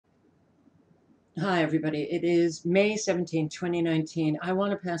Hi, everybody. It is May 17, 2019. I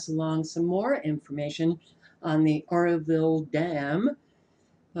want to pass along some more information on the Oroville Dam,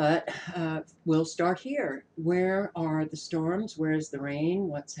 but we'll start here. Where are the storms? Where's the rain?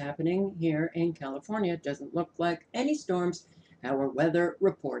 What's happening here in California? It doesn't look like any storms. Our weather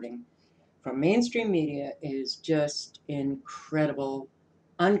reporting from mainstream media is just incredible,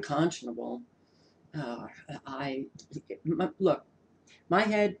 unconscionable. Uh, I look. My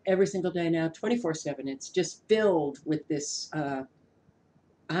head every single day now, 24/7. It's just filled with this, I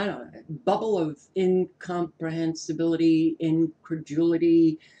don't know, bubble of incomprehensibility,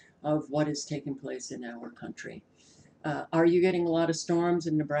 incredulity of what is taking place in our country. Are you getting a lot of storms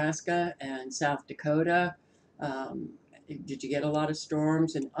in Nebraska and South Dakota? Um, did you get a lot of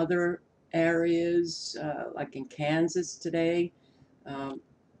storms in other areas, like in Kansas today?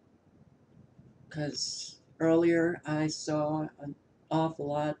 Because earlier I saw an awful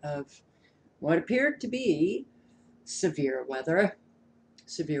lot of what appeared to be severe weather,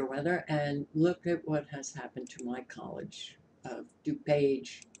 and look at what has happened to my college of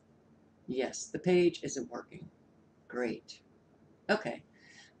DuPage. Yes, the page isn't working. Great. Okay.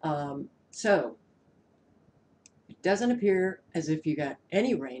 So it doesn't appear as if you got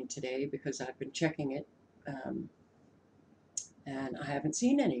any rain today because I've been checking it, um, and I haven't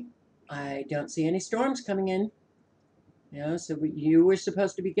seen any. I don't see any storms coming in. So you were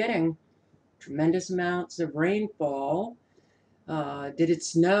supposed to be getting tremendous amounts of rainfall. Did it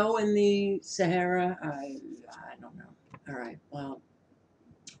snow in the Sahara? I don't know. All right. Well,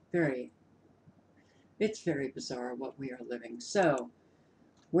 very it's very bizarre what we are living. So,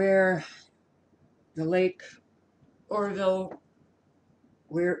 where the lake Oroville,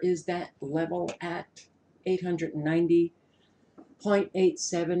 where is that level at? 890.87.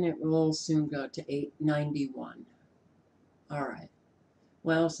 It will soon go to 891. All right.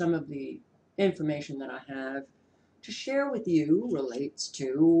 Well, some of the information that I have to share with you relates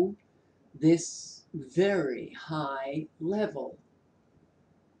to this very high level.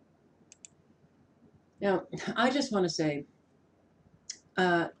 Now, I just want to say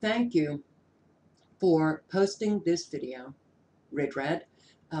thank you for posting this video, Ridrad,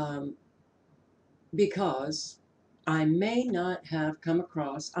 um, because I may not have come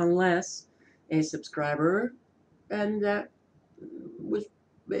across, unless a subscriber, and that was,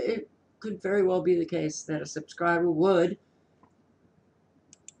 it could very well be the case that a subscriber would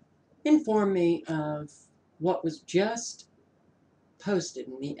inform me of what was just posted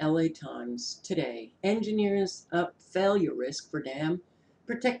in the LA Times today. Engineers up failure risk for dam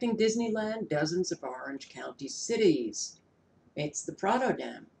protecting Disneyland, dozens of Orange County cities. It's the Prado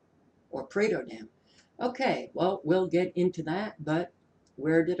Dam or Prado Dam. Okay, well, we'll get into that, but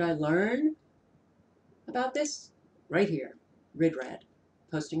where did I learn about this? Right here, Ridrad,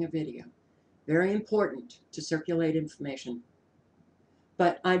 posting a video. Very important to circulate information.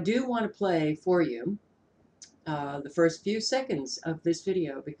 But I do want to play for you the first few seconds of this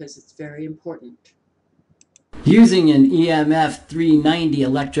video because it's very important. Using an EMF 390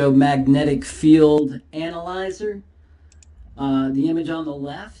 electromagnetic field analyzer, the image on the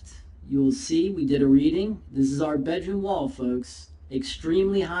left, you will see we did a reading. This is our bedroom wall, folks.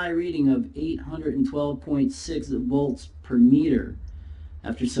 Extremely high reading of 812.6 volts per meter.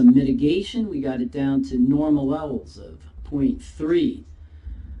 After some mitigation, we got it down to normal levels of 0.3.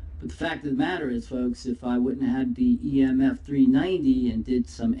 But the fact of the matter is, folks, if I wouldn't have had the EMF 390 and did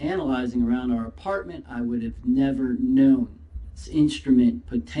some analyzing around our apartment, I would have never known. This instrument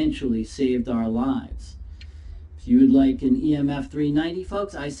potentially saved our lives. If you would like an EMF 390,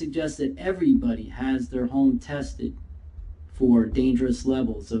 folks, I suggest that everybody has their home tested for dangerous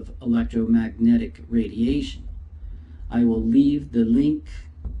levels of electromagnetic radiation. I will leave the link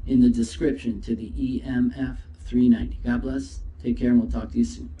in the description to the EMF 390. God bless. Take care, and we'll talk to you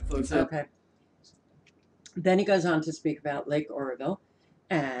soon. Folks, Okay. Then he goes on to speak about Lake Oroville.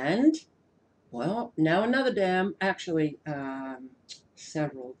 And, well, now another dam, actually,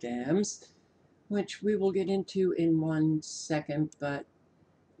 several dams, which we will get into in 1 second, but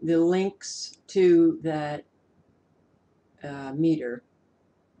the links to that meter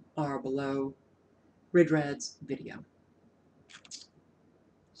are below Ridrad's video.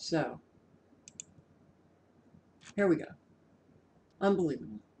 So, here we go.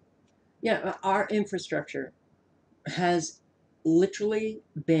 Unbelievable. Yeah, our infrastructure has literally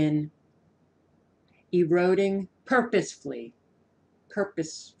been eroding purposefully,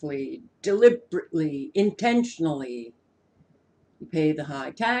 deliberately, intentionally. You pay the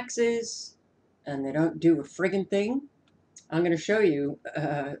high taxes, and they don't do a friggin' thing. I'm going to show you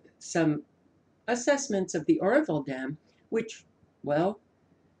some assessments of the Oroville Dam, which, well,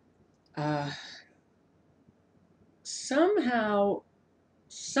 somehow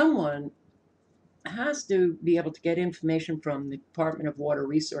someone has to be able to get information from the Department of Water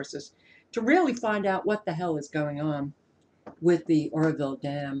Resources to really find out what the hell is going on with the Oroville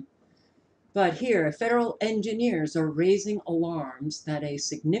Dam. But here, federal engineers are raising alarms that a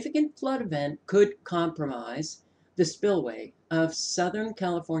significant flood event could compromise the spillway of Southern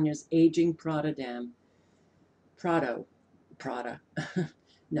California's aging Prado Dam. Prado,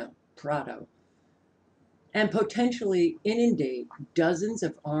 no, Prado, and potentially inundate dozens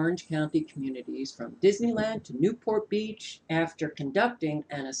of Orange County communities from Disneyland to Newport Beach after conducting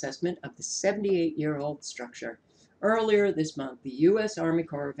an assessment of the 78-year-old structure. Earlier this month, the U.S. Army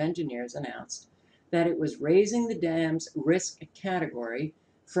Corps of Engineers announced that it was raising the dam's risk category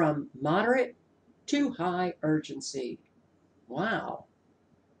from moderate to high urgency. Wow.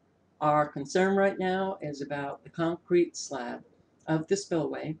 Our concern right now is about the concrete slab of the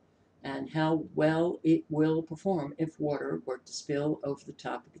spillway and how well it will perform if water were to spill over the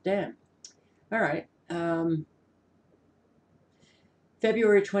top of the dam. All right.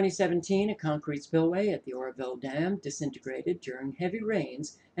 February 2017, a concrete spillway at the Oroville Dam disintegrated during heavy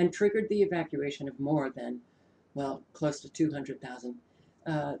rains and triggered the evacuation of more than, well, close to 200,000.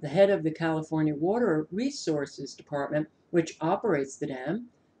 The head of the California Water Resources Department, which operates the dam,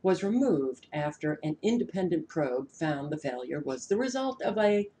 was removed after an independent probe found the failure was the result of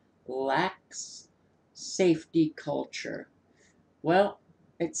a lax safety culture. Well,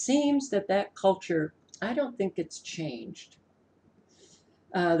 it seems that that culture, I don't think it's changed.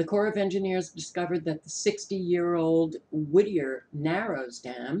 The Corps of Engineers discovered that the 60-year-old Whittier Narrows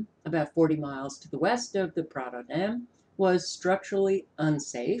Dam, about 40 miles to the west of the Prado Dam, was structurally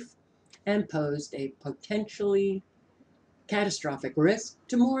unsafe and posed a potentially catastrophic risk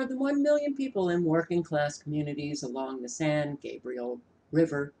to more than 1 million people in working class communities along the San Gabriel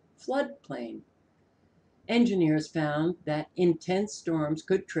River floodplain. Engineers found that intense storms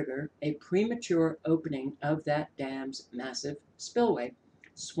could trigger a premature opening of that dam's massive spillway,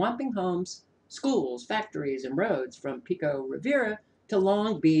 swamping homes, schools, factories, and roads from Pico Rivera to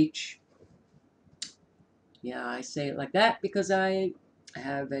Long Beach. Yeah, I say it like that because I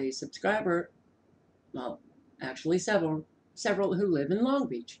have a subscriber, well, actually several who live in Long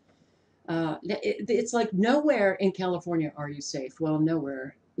Beach. It's like nowhere in California are you safe. Well,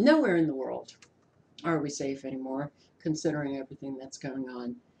 nowhere in the world are we safe anymore, considering everything that's going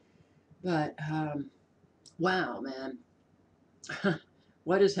on. But wow, man,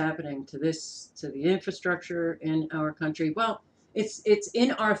 what is happening to the infrastructure in our country? Well, it's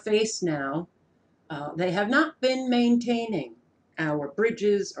in our face now. They have not been maintaining our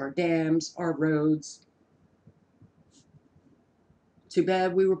bridges, our dams, our roads. Too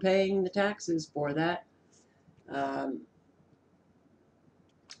bad we were paying the taxes for that. Um,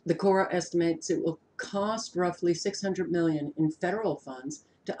 the Corps estimates it will cost roughly $600 million in federal funds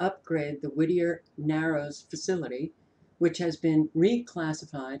to upgrade the Whittier Narrows facility, which has been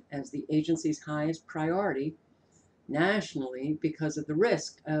reclassified as the agency's highest priority nationally because of the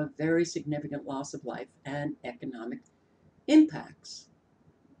risk of very significant loss of life and economic impacts.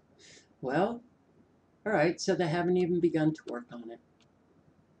 Well, all right, so they haven't even begun to work on it.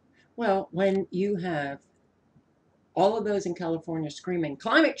 Well, when you have all of those in California screaming,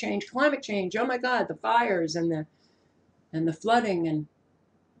 climate change, oh my God, the fires and the flooding, and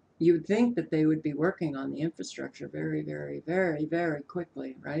you would think that they would be working on the infrastructure very, very, very, very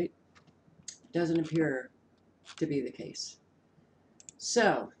quickly, right? Doesn't appear to be the case.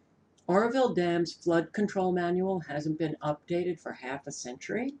 So, Oroville Dam's flood control manual hasn't been updated for half a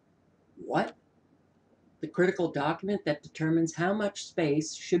century? What? The critical document that determines how much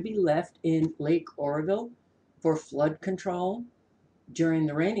space should be left in Lake Oroville for flood control during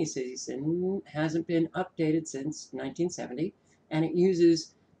the rainy season hasn't been updated since 1970, and it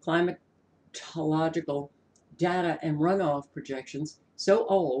uses climatological data and runoff projections so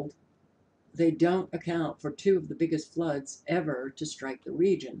old they don't account for two of the biggest floods ever to strike the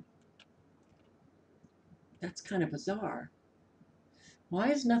region. That's kind of bizarre.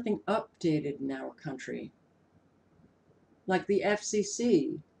 Why is nothing updated in our country? Like the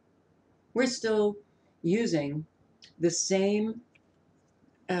FCC, we're still using the same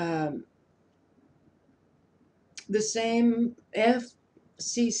um,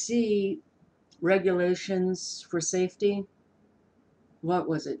 FCC regulations for safety. What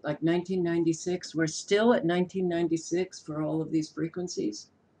was it, like 1996? We're still at 1996 for all of these frequencies.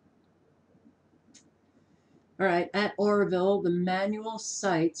 All right, at Oroville, the manual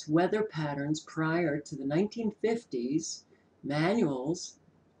cites weather patterns prior to the 1950s. Manuals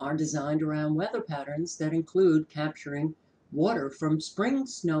are designed around weather patterns that include capturing water from spring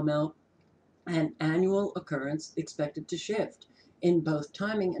snowmelt an annual occurrence expected to shift in both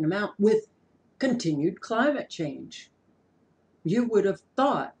timing and amount with continued climate change. You would have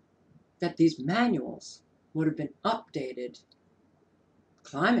thought that these manuals would have been updated.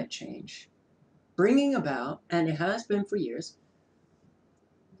 Climate change bringing about, and it has been for years,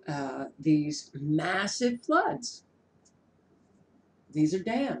 these massive floods. These are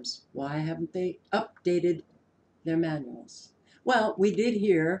dams. Why haven't they updated their manuals? Well, we did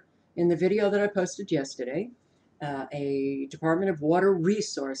hear in the video that I posted yesterday, a Department of Water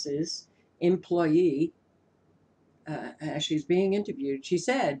Resources employee, as she's being interviewed, she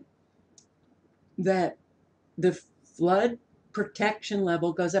said that the flood protection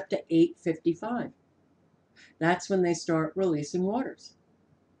level goes up to 855. That's when they start releasing waters.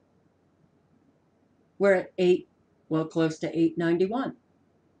 We're at 8, well, close to 891.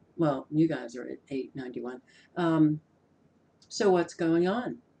 Well, you guys are at 891. So what's going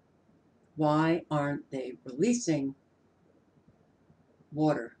on? Why aren't they releasing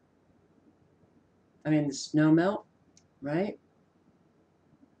water? I mean, the snow melt, right?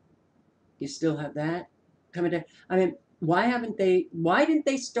 You still have that coming down. I mean, why didn't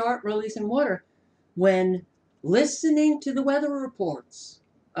they start releasing water when listening to the weather reports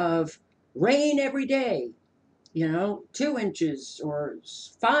of rain every day, 2 inches or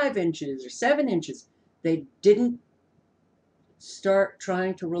 5 inches or 7 inches? They didn't start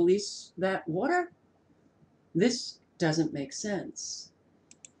trying to release that water? This doesn't make sense.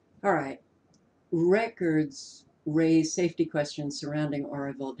 All right. Records raise safety questions surrounding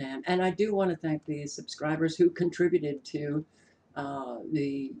Oroville Dam. And I do want to thank the subscribers who contributed to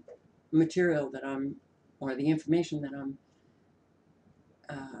the material that or the information that I'm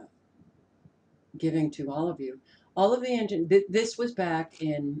uh, giving to all of you. All of the engine, this was back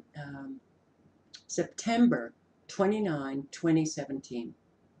in September 29, 2017.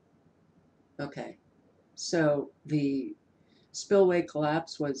 Okay, so the spillway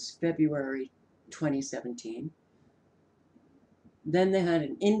collapse was February 2017. Then they had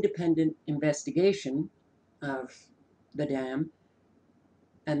an independent investigation of the dam,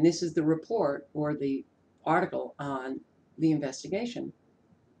 and this is the report or the article on the investigation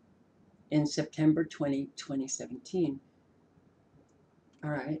in September 2017. All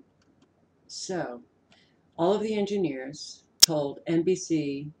right, so all of the engineers told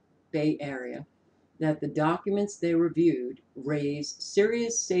NBC Bay Area that the documents they reviewed raise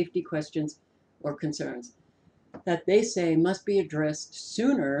serious safety questions or concerns that they say must be addressed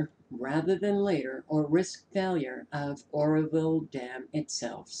sooner rather than later or risk failure of Oroville Dam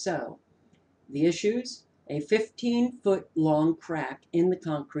itself. So, the issues: a 15-foot long crack in the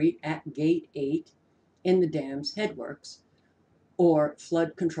concrete at Gate 8 in the dam's headworks, or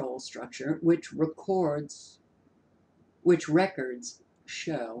flood control structure, which records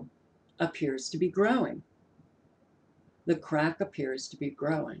show appears to be growing. The crack appears to be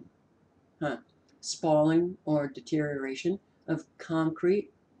growing. Spalling or deterioration of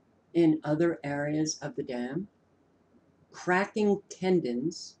concrete in other areas of the dam, cracking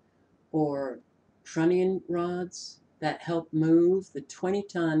tendons or trunnion rods that help move the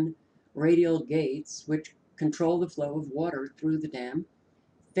 20-ton radial gates which control the flow of water through the dam,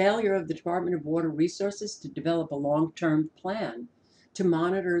 failure of the Department of Water Resources to develop a long-term plan to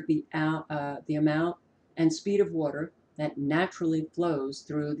monitor the amount and speed of water that naturally flows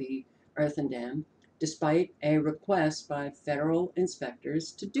through the earthen dam, despite a request by federal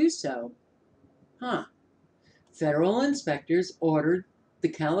inspectors to do so. Federal inspectors ordered the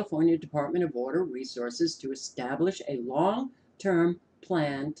California Department of Water Resources to establish a long-term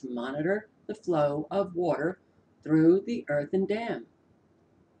plan to monitor the flow of water through the earthen dam.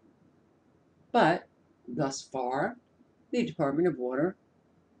 But thus far, the Department of Water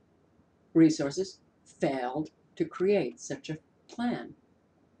Resources failed to create such a plan.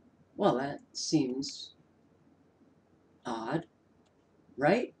 Well, that seems odd,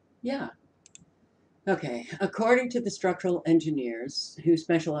 right? Yeah. Okay. According to the structural engineers who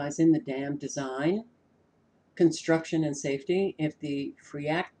specialize in the dam design, construction, and safety, if the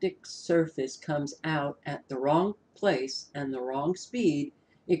phreatic surface comes out at the wrong place and the wrong speed,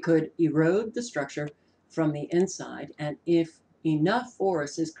 it could erode the structure from the inside, and if enough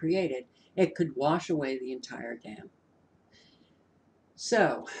force is created, it could wash away the entire dam.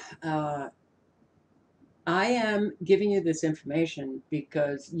 So, I am giving you this information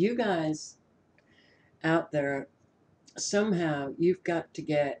because you guys out there, somehow you've got to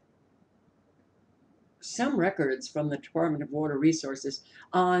get some records from the Department of Water Resources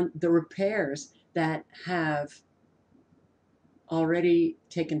on the repairs that have already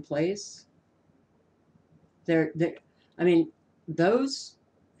taken place. They're I mean, those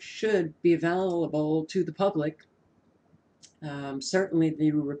should be available to the public. Certainly,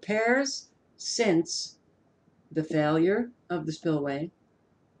 the repairs since the failure of the spillway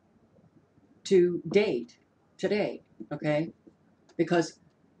to date, today, okay? Because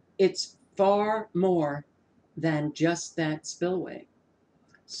it's far more than just that spillway.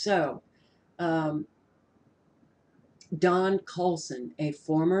 So, um, Don Colson, a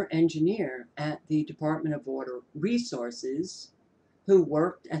former engineer at the Department of Water Resources, who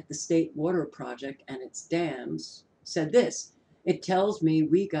worked at the State Water Project and its dams, said this: "It tells me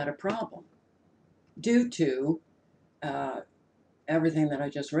we got a problem due to uh, everything that I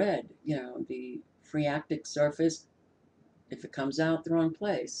just read. You know, the phreatic surface, if it comes out the wrong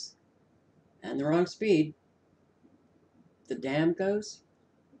place and the wrong speed, the dam goes.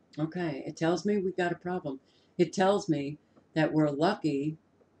 Okay, it tells me we got a problem. It tells me that we're lucky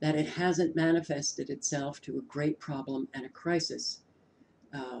that it hasn't manifested itself to a great problem and a crisis.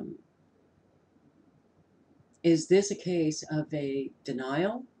 Um, is this a case of a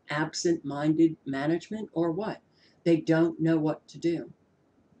denial, absent minded management, or what? They don't know what to do."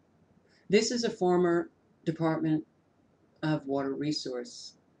 This is a former Department of Water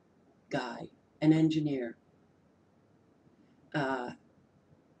Resource guy, an engineer. Uh,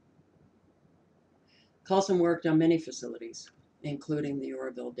 Carlson worked on many facilities, including the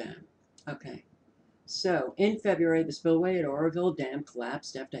Oroville Dam. Okay. So in February, the spillway at Oroville Dam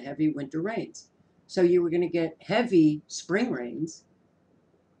collapsed after heavy winter rains. So you were going to get heavy spring rains,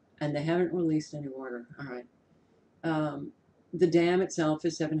 and they haven't released any water. All right. Um, the dam itself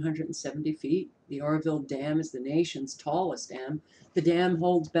is 770 feet. The Oroville Dam is the nation's tallest dam. The dam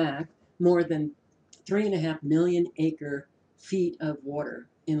holds back more than 3.5 million acre feet of water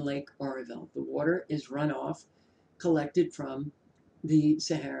in Lake Oroville. The water is runoff collected from the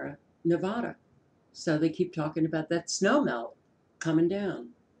Sahara Nevada. So they keep talking about that snow melt coming down.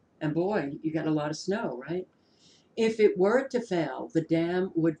 And boy, you got a lot of snow, right? If it were to fail, the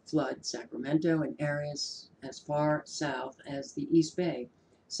dam would flood Sacramento and areas as far south as the East Bay.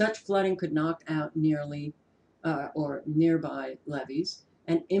 Such flooding could knock out nearly or nearby levees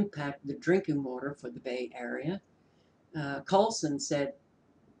and impact the drinking water for the Bay Area. Colson said,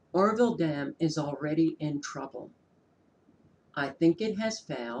 "Oroville Dam is already in trouble. I think it has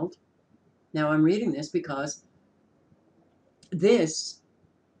failed." Now I'm reading this because this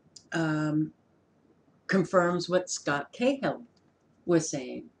um, confirms what Scott Cahill was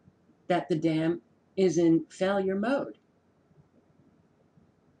saying, that the dam is in failure mode.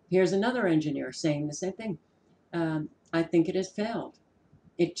 Here's another engineer saying the same thing. I think it has failed.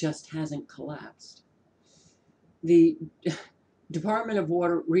 It just hasn't collapsed. The Department of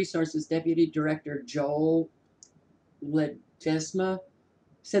Water Resources Deputy Director Joel Ledesma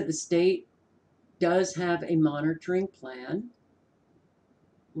said the state does have a monitoring plan.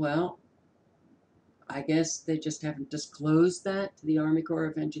 Well, I guess they just haven't disclosed that to the Army Corps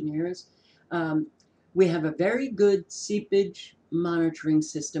of Engineers. Um, we have a very good seepage monitoring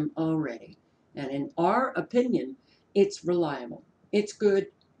system already. And in our opinion, it's reliable. It's good.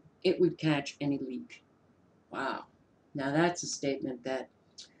 It would catch any leak. Wow. Now that's a statement that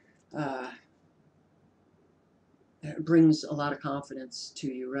uh, brings a lot of confidence to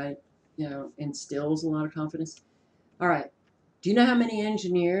you, right? You know, instills a lot of confidence. All right. Do you know how many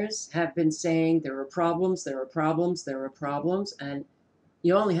engineers have been saying there are problems, there are problems, there are problems, and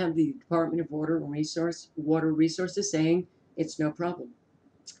you only have the Department of Water Resources saying it's no problem.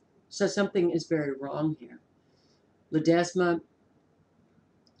 So something is very wrong here. Ledesma,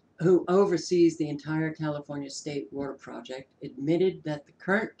 who oversees the entire California State Water Project, admitted that the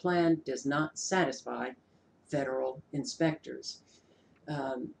current plan does not satisfy federal inspectors.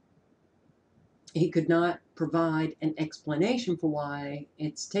 Um, he could not provide an explanation for why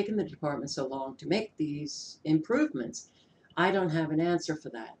it's taken the department so long to make these improvements. I don't have an answer for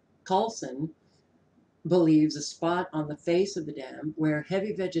that. Colson believes a spot on the face of the dam where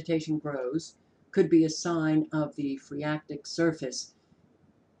heavy vegetation grows could be a sign of the phreatic surface,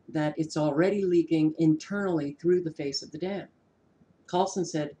 that it's already leaking internally through the face of the dam. Carlson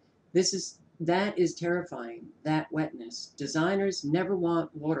said, that is terrifying, that wetness. Designers never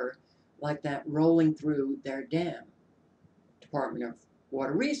want water like that rolling through their dam. Department of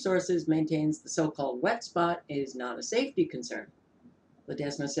Water Resources maintains the so-called wet spot is not a safety concern.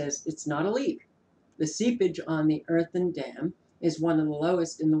 Ledesma says it's not a leak. The seepage on the earthen dam is one of the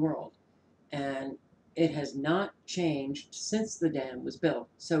lowest in the world, and it has not changed since the dam was built.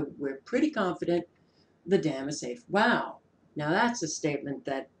 So we're pretty confident the dam is safe. Wow. Now that's a statement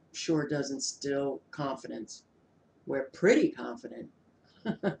that sure does instill confidence. We're pretty confident.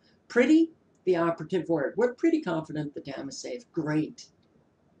 Pretty, the operative word. We're pretty confident the dam is safe. Great.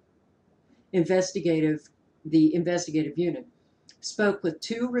 investigative, the investigative unit, spoke with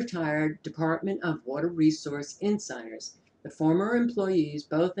two retired Department of Water Resource insiders. The former employees,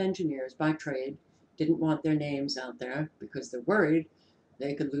 both engineers by trade, didn't want their names out there because they're worried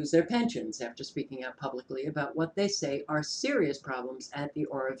they could lose their pensions after speaking out publicly about what they say are serious problems at the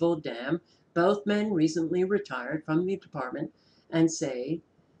Oroville Dam. Both men recently retired from the department and say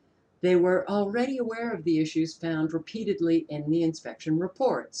they were already aware of the issues found repeatedly in the inspection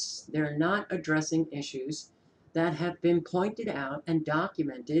reports. They're not addressing issues that have been pointed out and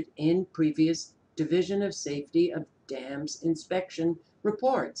documented in previous Division of Safety of Dams inspection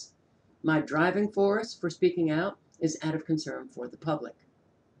reports. My driving force for speaking out is out of concern for the public.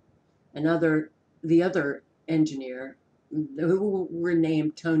 Another, the other engineer, who were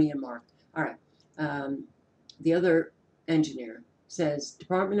named Tony and Mark. All right. The other engineer says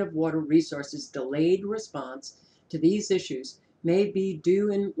Department of Water Resources delayed response to these issues may be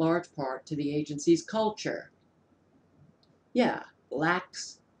due in large part to the agency's culture. Yeah,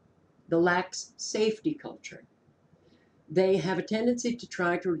 lacks safety culture. They have a tendency to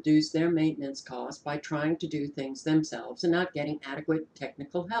try to reduce their maintenance costs by trying to do things themselves and not getting adequate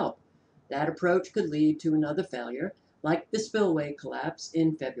technical help. That approach could lead to another failure, like the spillway collapse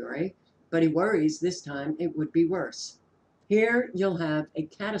in February, but he worries this time it would be worse. Here, you'll have a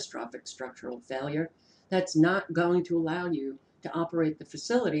catastrophic structural failure that's not going to allow you to operate the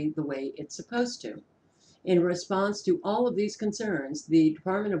facility the way it's supposed to. In response to all of these concerns, the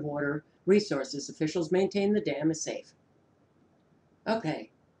Department of Water Resources officials maintain the dam is safe. Okay,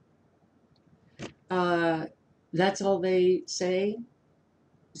 uh, that's all they say.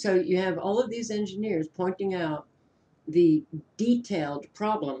 So you have all of these engineers pointing out the detailed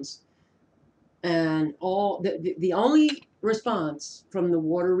problems, and the only response from the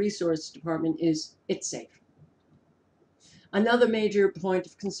Water Resource Department is it's safe. Another major point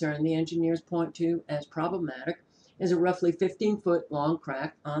of concern the engineers point to as problematic is a roughly 15-foot long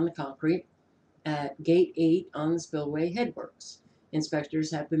crack on the concrete at Gate 8 on the spillway headworks.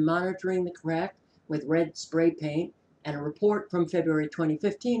 Inspectors have been monitoring the crack with red spray paint, and a report from February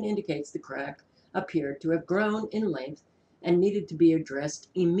 2015 indicates the crack appeared to have grown in length and needed to be addressed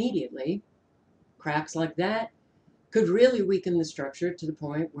immediately. Cracks like that could really weaken the structure to the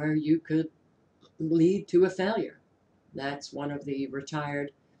point where you could lead to a failure. That's one of the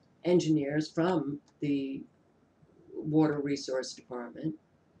retired engineers from the Water Resource Department.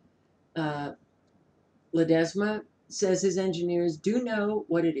 Uh, Ledesma says his engineers do know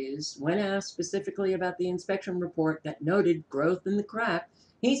what it is. When asked specifically about the inspection report that noted growth in the crack,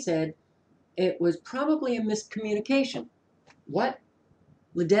 he said it was probably a miscommunication. What?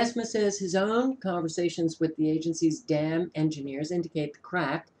 Ledesma says his own conversations with the agency's dam engineers indicate the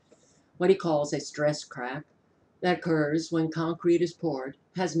crack, what he calls a stress crack, that occurs when concrete is poured,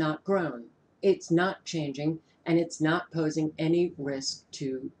 has not grown. It's not changing, and it's not posing any risk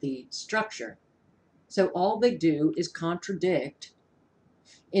to the structure. So all they do is contradict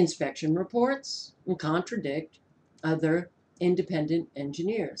inspection reports and contradict other independent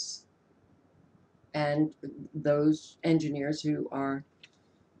engineers and those engineers who are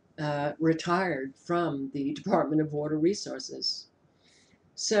retired from the Department of Water Resources.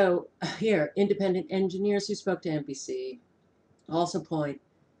 So here, independent engineers who spoke to NBC also point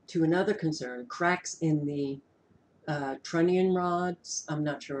to another concern, cracks in the trunnion rods. I'm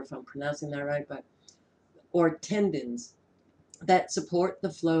not sure if I'm pronouncing that right, but or tendons that support the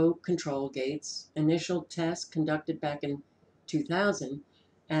flow control gates. Initial tests conducted back in 2000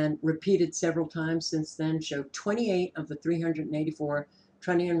 and repeated several times since then showed 28 of the 384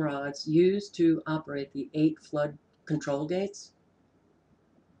 trunnion rods used to operate the 8 flood control gates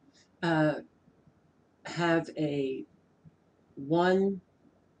uh, have a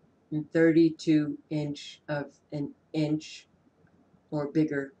 1/32 of an inch or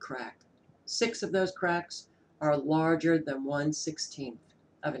bigger crack. 6 of those cracks are larger than 1/16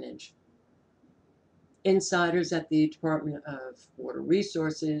 of an inch. Insiders at the Department of Water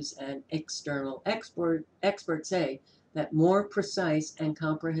Resources and external experts say that more precise and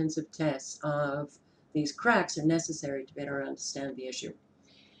comprehensive tests of these cracks are necessary to better understand the issue.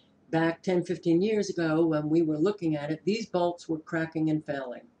 Back 10, 15 years ago, when we were looking at it, these bolts were cracking and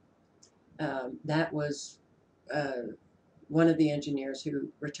failing. That was one of the engineers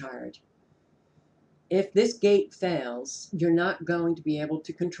who retired. If this gate fails, you're not going to be able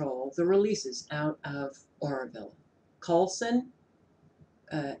to control the releases out of Oroville. Coulson,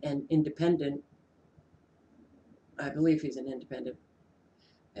 an independent, I believe he's an independent,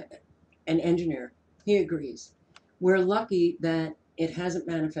 an engineer, he agrees. We're lucky that it hasn't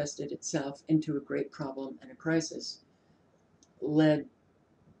manifested itself into a great problem and a crisis.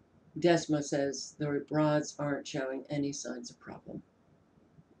 Desmo says the rods aren't showing any signs of problem.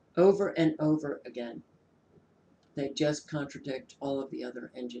 Over and over again. They just contradict all of the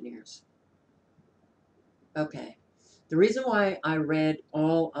other engineers. Okay. The reason why I read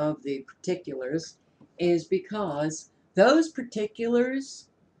all of the particulars is because those particulars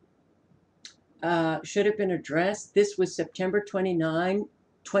should have been addressed. This was September 29,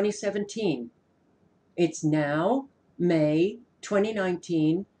 2017. It's now May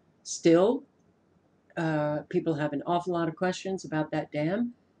 2019. Still, people have an awful lot of questions about that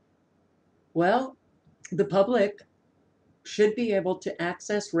dam. Well, the public should be able to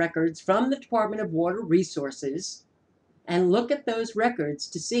access records from the Department of Water Resources and look at those records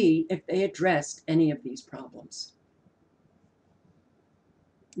to see if they addressed any of these problems.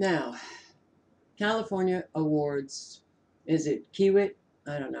 Now, California awards, is it Kiewit?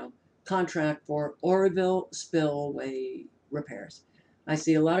 I don't know. Contract for Oroville spillway repairs. I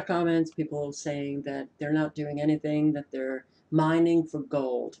see a lot of comments, people saying that they're not doing anything, that they're mining for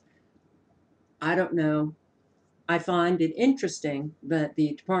gold. I don't know. I find it interesting that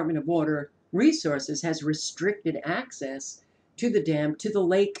the Department of Water Resources has restricted access to the dam, to the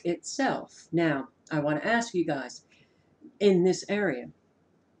lake itself. Now, I want to ask you guys, in this area,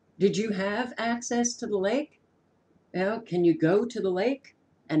 did you have access to the lake? You know, can you go to the lake?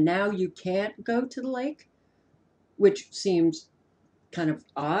 And now you can't go to the lake, which seems kind of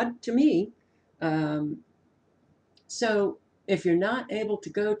odd to me. Um, so, if you're not able to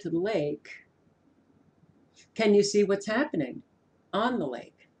go to the lake, can you see what's happening on the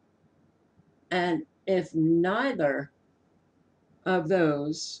lake? And if neither of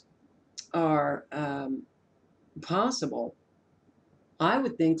those are possible, I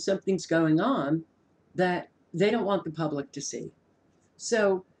would think something's going on that they don't want the public to see.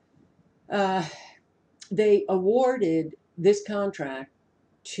 So uh, they awarded this contract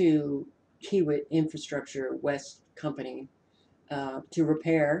to Kiewit Infrastructure West Company to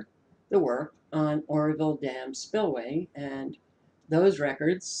repair the work on Oroville Dam spillway, and those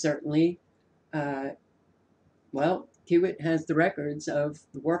records certainly, uh, well, Kiewit has the records of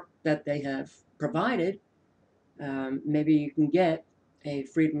the work that they have provided. Maybe you can get a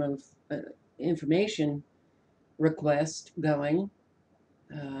Freedom of Information request going.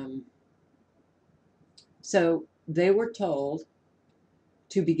 Um, so they were told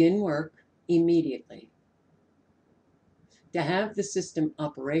to begin work immediately, to have the system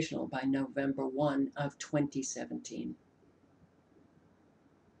operational by November 1 of 2017,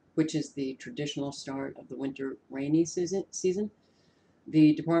 which is the traditional start of the winter rainy season.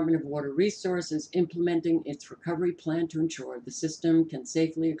 The Department of Water Resources implementing its recovery plan to ensure the system can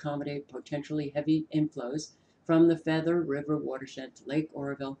safely accommodate potentially heavy inflows from the Feather River watershed to Lake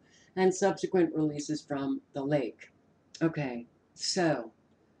Oroville and subsequent releases from the lake. Okay, so,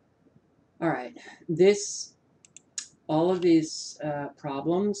 all right, all of these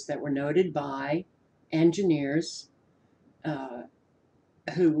problems that were noted by engineers uh,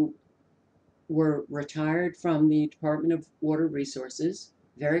 who were retired from the Department of Water Resources,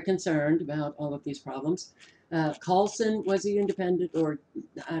 very concerned about all of these problems. Carlson, was he independent, or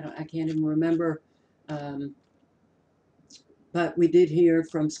I can't even remember. Um, but we did hear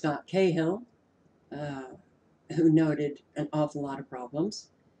from Scott Cahill, uh, who noted an awful lot of problems.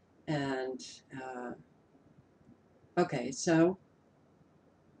 And okay, so,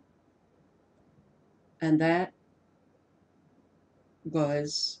 and that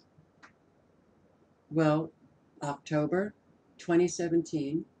was, well, October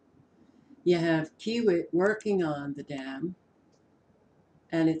 2017. You have Kiewit working on the dam,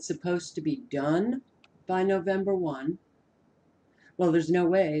 and it's supposed to be done by November 1. Well, there's no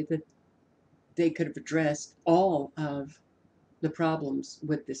way that they could have addressed all of the problems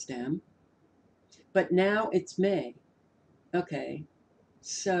with this dam. But now it's May. Okay,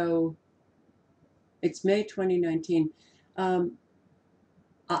 so it's May 2019. Um,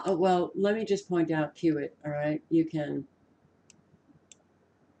 well, let me just point out Kiewit, all right? You can,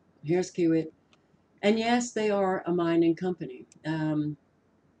 here's Kiewit. And yes, they are a mining company.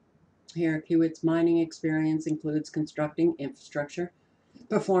 Here, Kiewit's mining experience includes constructing infrastructure,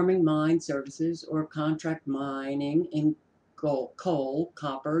 performing mine services, or contract mining in gold, coal,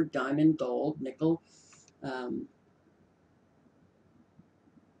 copper, diamond, gold, nickel. Um,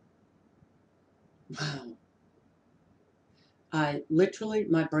 wow. I literally,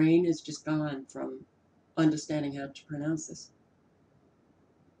 my brain is just gone from understanding how to pronounce this.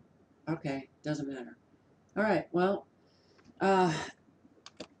 Okay, doesn't matter. All right, well, uh,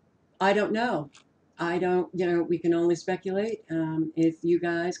 I don't know. I don't, we can only speculate. If you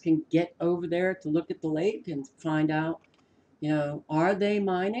guys can get over there to look at the lake and find out Are they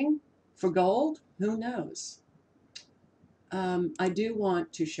mining for gold? Who knows? I do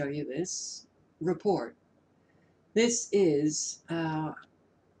want to show you this report. This is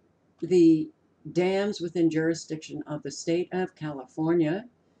the dams within jurisdiction of the state of California,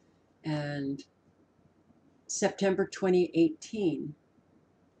 and September 2018.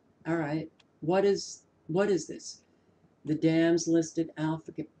 All right, what is this? The dams listed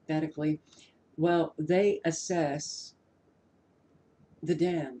alphabetically. Well, they assess the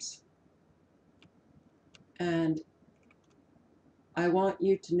dams, and I want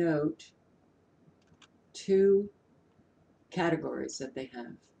you to note two categories that they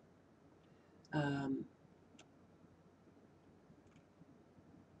have. Um,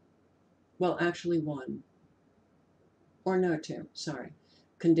 well, actually, one, or no, two, sorry.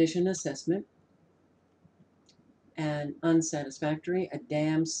 Condition assessment and unsatisfactory. A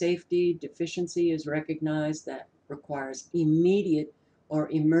dam safety deficiency is recognized that requires immediate or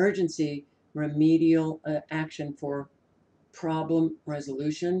emergency remedial action for problem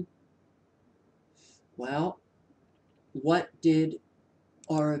resolution. Well, what did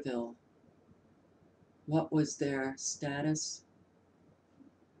Oroville? What was their status?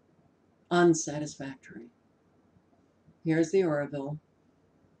 Unsatisfactory. Here's the Oroville.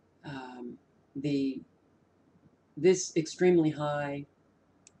 Um, the this extremely high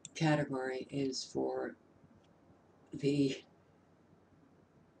category is for the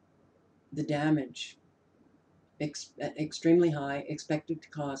damage, extremely high, expected to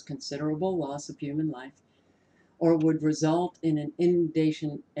cause considerable loss of human life, or would result in an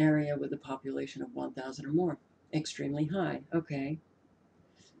inundation area with a population of 1,000 or more. Extremely high. Okay.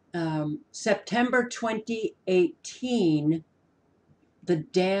 September 2018, the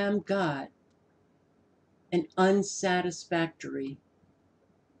dam got an unsatisfactory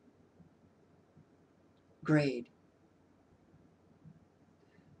grade.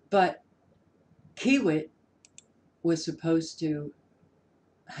 But Kiewit was supposed to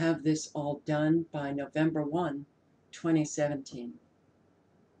have this all done by November 1, 2017.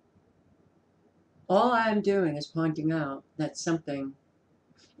 All I'm doing is pointing out that something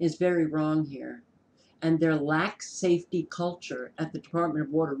is very wrong here, and their lax safety culture at the Department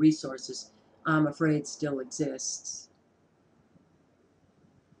of Water Resources, I'm afraid, still exists.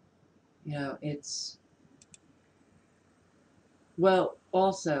 It's, well,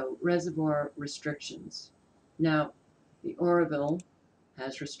 also reservoir restrictions. Now, the Oroville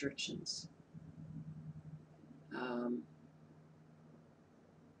has restrictions. Um,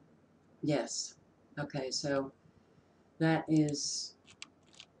 yes. Okay, so that is,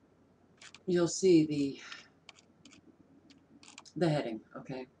 you'll see the heading,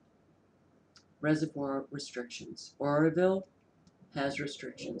 okay? Reservoir restrictions. Oroville has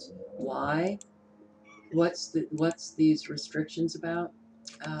restrictions. Why? What's these restrictions about?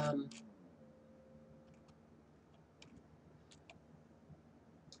 Um,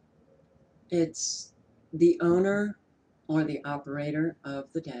 it's the owner or the operator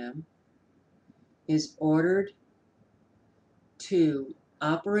of the dam is ordered to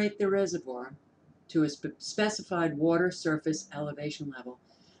operate the reservoir to a specified water surface elevation level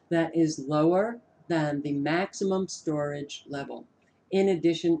that is lower than the maximum storage level. In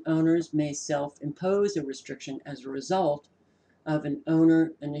addition, owners may self-impose a restriction as a result of an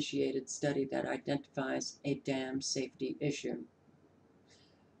owner-initiated study that identifies a dam safety issue.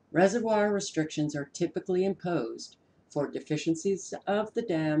 Reservoir restrictions are typically imposed for deficiencies of the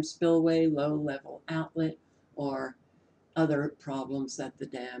dam, spillway, low-level outlet, or other problems that the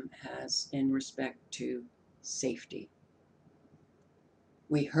dam has in respect to safety.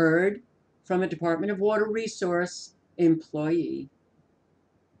 We heard from a Department of Water Resource employee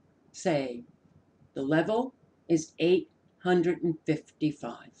say the level is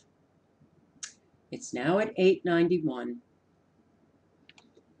 855. It's now at 891.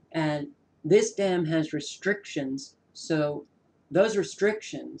 And this dam has restrictions, so those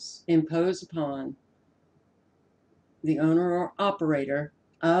restrictions impose upon the owner or operator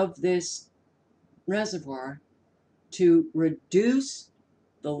of this reservoir to reduce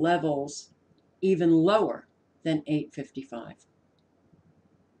the levels even lower than 855.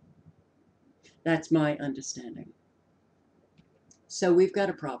 That's my understanding. So we've got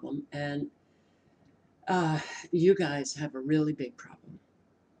a problem, and you guys have a really big problem.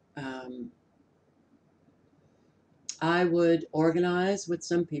 I would organize with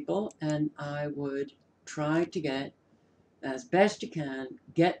some people, and I would try to get, as best you can,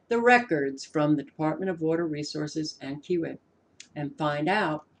 get the records from the Department of Water Resources and Kiewit and find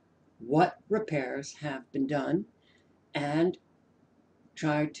out what repairs have been done and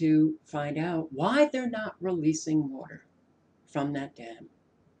try to find out why they're not releasing water. from that dam,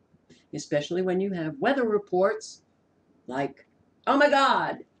 especially when you have weather reports like, oh my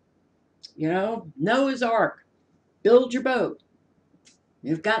God, Noah's Ark, build your boat.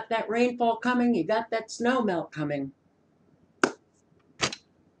 You've got that rainfall coming, you got that snow melt coming.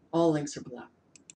 All links are below.